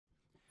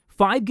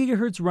5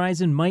 GHz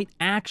Ryzen might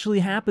actually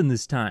happen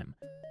this time.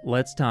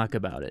 Let's talk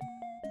about it.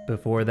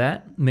 Before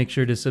that, make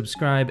sure to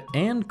subscribe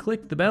and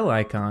click the bell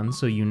icon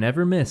so you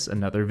never miss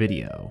another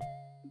video.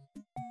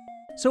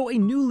 So a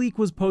new leak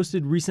was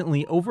posted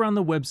recently over on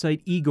the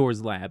website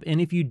Igor's Lab,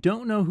 and if you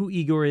don't know who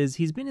Igor is,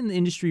 he's been in the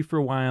industry for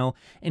a while,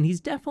 and he's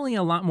definitely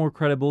a lot more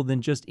credible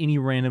than just any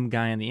random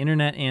guy on the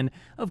internet, and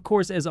of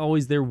course, as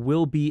always, there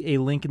will be a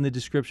link in the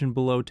description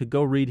below to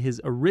go read his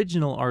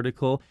original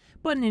article,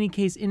 but in any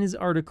case, in his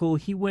article,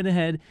 he went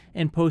ahead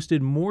and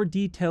posted more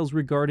details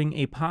regarding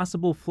a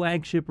possible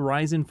flagship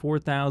Ryzen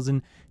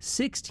 4000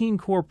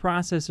 16-core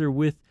processor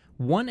with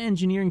one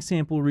engineering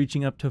sample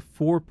reaching up to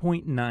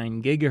 4.9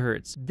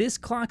 GHz. This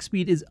clock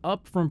speed is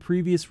up from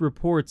previous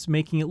reports,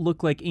 making it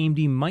look like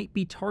AMD might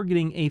be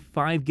targeting a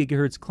 5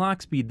 GHz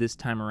clock speed this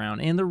time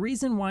around. And the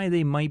reason why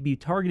they might be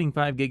targeting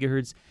 5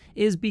 GHz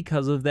is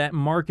because of that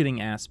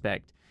marketing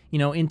aspect. You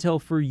know, Intel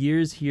for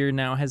years here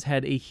now has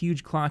had a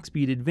huge clock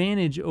speed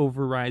advantage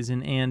over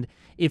Ryzen, and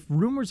if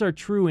rumors are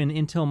true and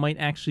Intel might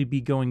actually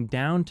be going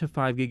down to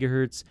 5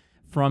 GHz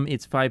from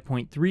its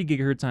 5.3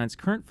 GHz on its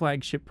current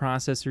flagship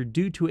processor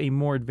due to a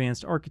more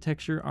advanced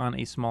architecture on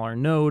a smaller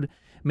node,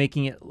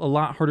 making it a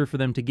lot harder for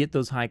them to get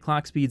those high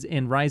clock speeds,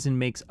 and Ryzen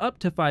makes up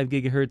to 5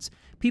 GHz,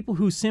 people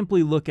who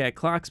simply look at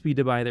clock speed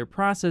to buy their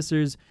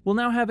processors will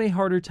now have a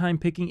harder time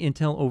picking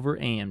Intel over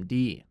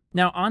AMD.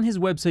 Now, on his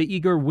website,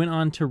 Igor went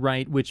on to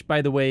write, which,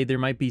 by the way, there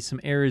might be some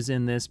errors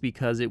in this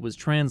because it was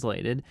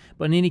translated,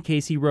 but in any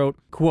case, he wrote,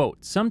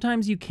 quote,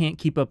 "Sometimes you can't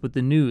keep up with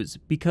the news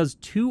because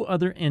two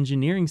other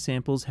engineering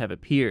samples have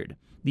appeared,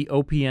 the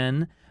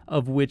OPN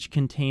of which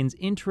contains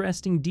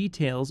interesting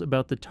details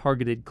about the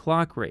targeted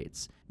clock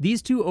rates.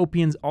 These two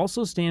OPNs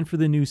also stand for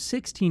the new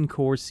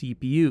 16-core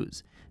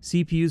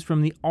CPUs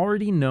from the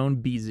already known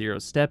B0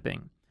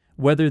 stepping.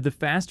 Whether the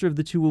faster of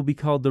the two will be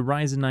called the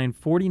Ryzen 9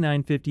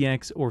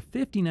 4950X or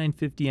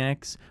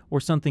 5950X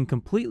or something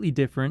completely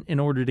different in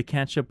order to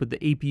catch up with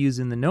the APUs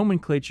in the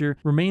nomenclature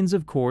remains,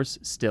 of course,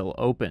 still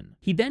open."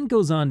 He then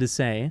goes on to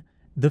say,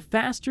 "The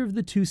faster of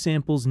the two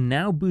samples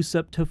now boosts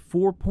up to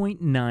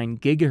 4.9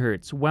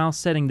 GHz while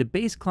setting the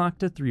base clock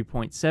to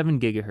 3.7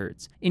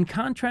 GHz. In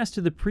contrast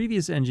to the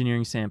previous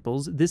engineering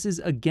samples, this is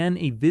again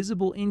a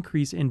visible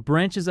increase and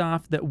branches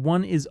off that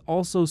one is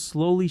also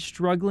slowly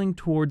struggling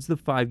towards the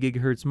 5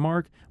 GHz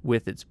mark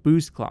with its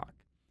boost clock.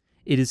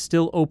 It is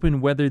still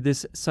open whether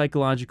this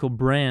psychological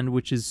brand,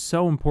 which is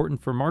so important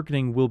for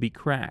marketing, will be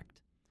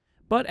cracked.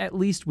 But at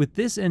least with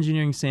this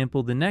engineering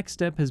sample, the next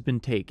step has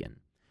been taken.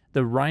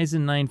 The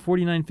Ryzen 9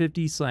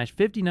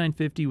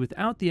 4950/5950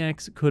 without the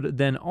X could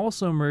then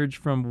emerge merge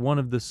from one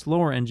of the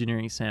slower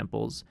engineering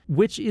samples,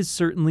 which is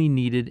certainly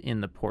needed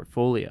in the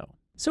portfolio."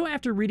 So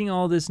after reading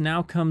all this,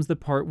 now comes the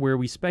part where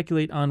we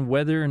speculate on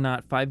whether or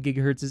not 5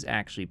 GHz is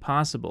actually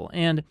possible.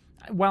 And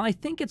while I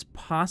think it's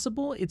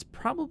possible, it's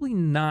probably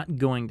not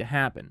going to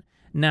happen.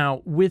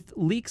 Now, with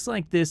leaks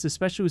like this,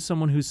 especially with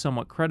someone who's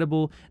somewhat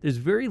credible, there's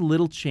very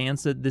little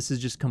chance that this is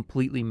just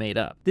completely made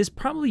up. This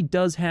probably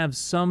does have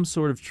some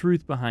sort of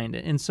truth behind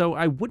it, and so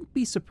I wouldn't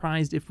be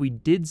surprised if we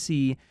did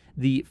see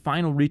the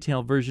final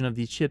retail version of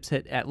these chips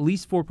hit at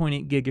least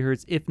 4.8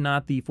 GHz, if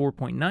not the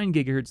 4.9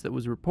 GHz that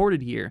was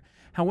reported here.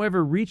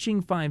 However,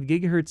 reaching 5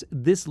 GHz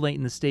this late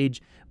in the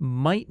stage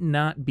might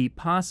not be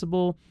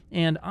possible,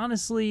 and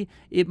honestly,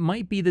 it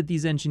might be that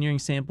these engineering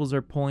samples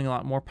are pulling a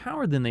lot more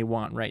power than they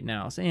want right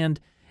now. And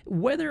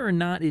whether or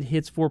not it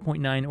hits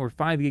 4.9 or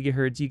 5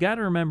 GHz, you got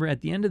to remember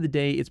at the end of the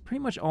day, it's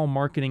pretty much all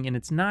marketing, and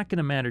it's not going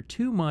to matter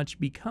too much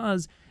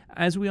because,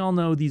 as we all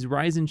know, these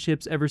Ryzen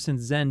chips ever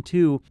since Zen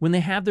 2, when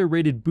they have their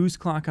rated boost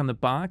clock on the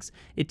box,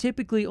 it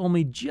typically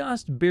only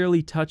just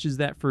barely touches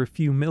that for a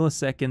few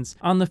milliseconds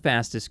on the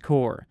fastest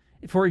core.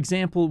 For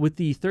example, with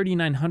the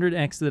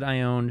 3900X that I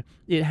owned,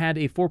 it had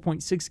a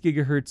 4.6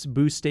 GHz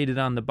boost stated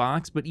on the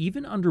box, but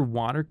even under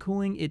water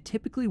cooling, it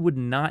typically would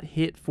not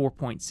hit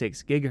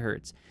 4.6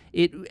 GHz.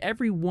 It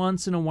every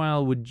once in a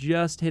while would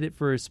just hit it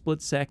for a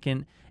split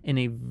second in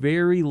a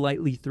very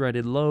lightly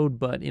threaded load,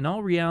 but in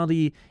all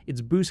reality, its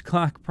boost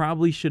clock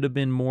probably should have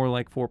been more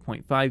like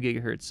 4.5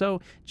 GHz.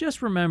 So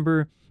just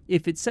remember,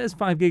 if it says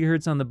 5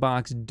 GHz on the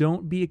box,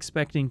 don't be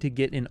expecting to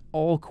get an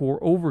all-core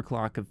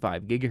overclock of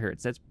 5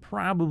 GHz. That's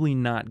probably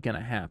not going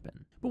to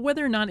happen. But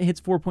whether or not it hits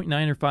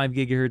 4.9 or 5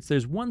 GHz,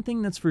 there's one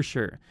thing that's for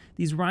sure.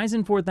 These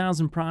Ryzen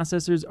 4000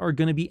 processors are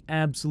going to be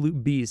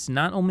absolute beasts,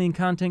 not only in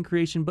content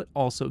creation, but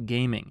also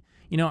gaming.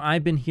 You know,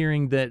 I've been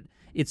hearing that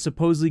it's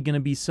supposedly going to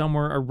be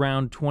somewhere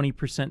around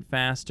 20%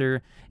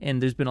 faster,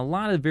 and there's been a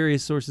lot of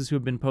various sources who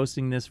have been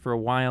posting this for a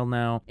while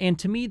now, and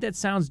to me that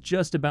sounds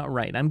just about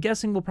right. I'm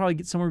guessing we'll probably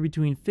get somewhere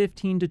between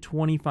 15 to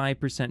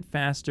 25%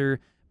 faster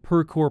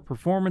per core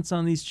performance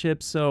on these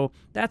chips, so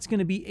that's going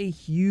to be a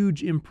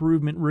huge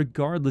improvement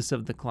regardless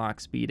of the clock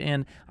speed,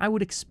 and I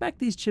would expect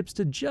these chips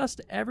to just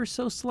ever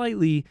so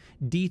slightly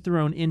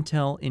dethrone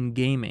Intel in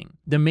gaming.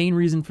 The main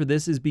reason for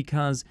this is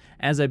because,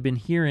 as I've been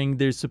hearing,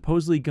 there's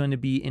supposedly going to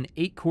be an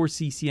 8-core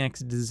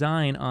CCX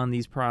design on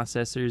these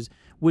processors,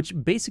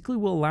 which basically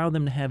will allow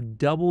them to have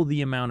double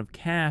the amount of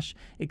cache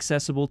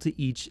accessible to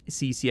each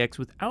CCX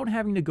without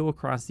having to go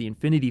across the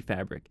Infinity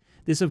Fabric.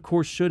 This of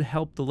course should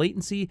help the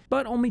latency,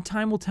 but only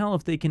time will tell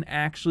if they can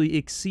actually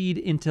exceed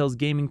Intel's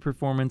gaming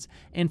performance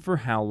and for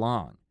how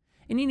long.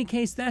 In any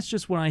case, that's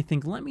just what I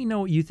think. Let me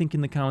know what you think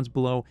in the comments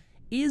below.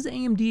 Is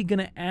AMD going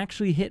to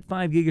actually hit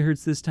 5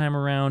 GHz this time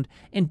around?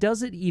 And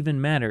does it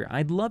even matter?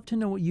 I'd love to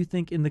know what you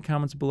think in the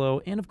comments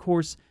below. And of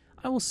course,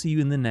 I will see you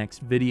in the next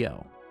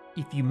video.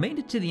 If you made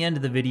it to the end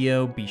of the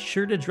video, be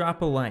sure to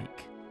drop a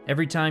like.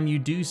 Every time you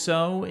do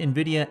so,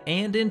 Nvidia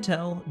and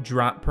Intel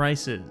drop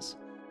prices.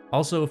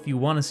 Also, if you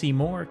want to see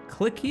more,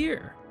 click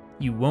here.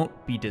 You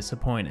won't be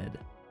disappointed.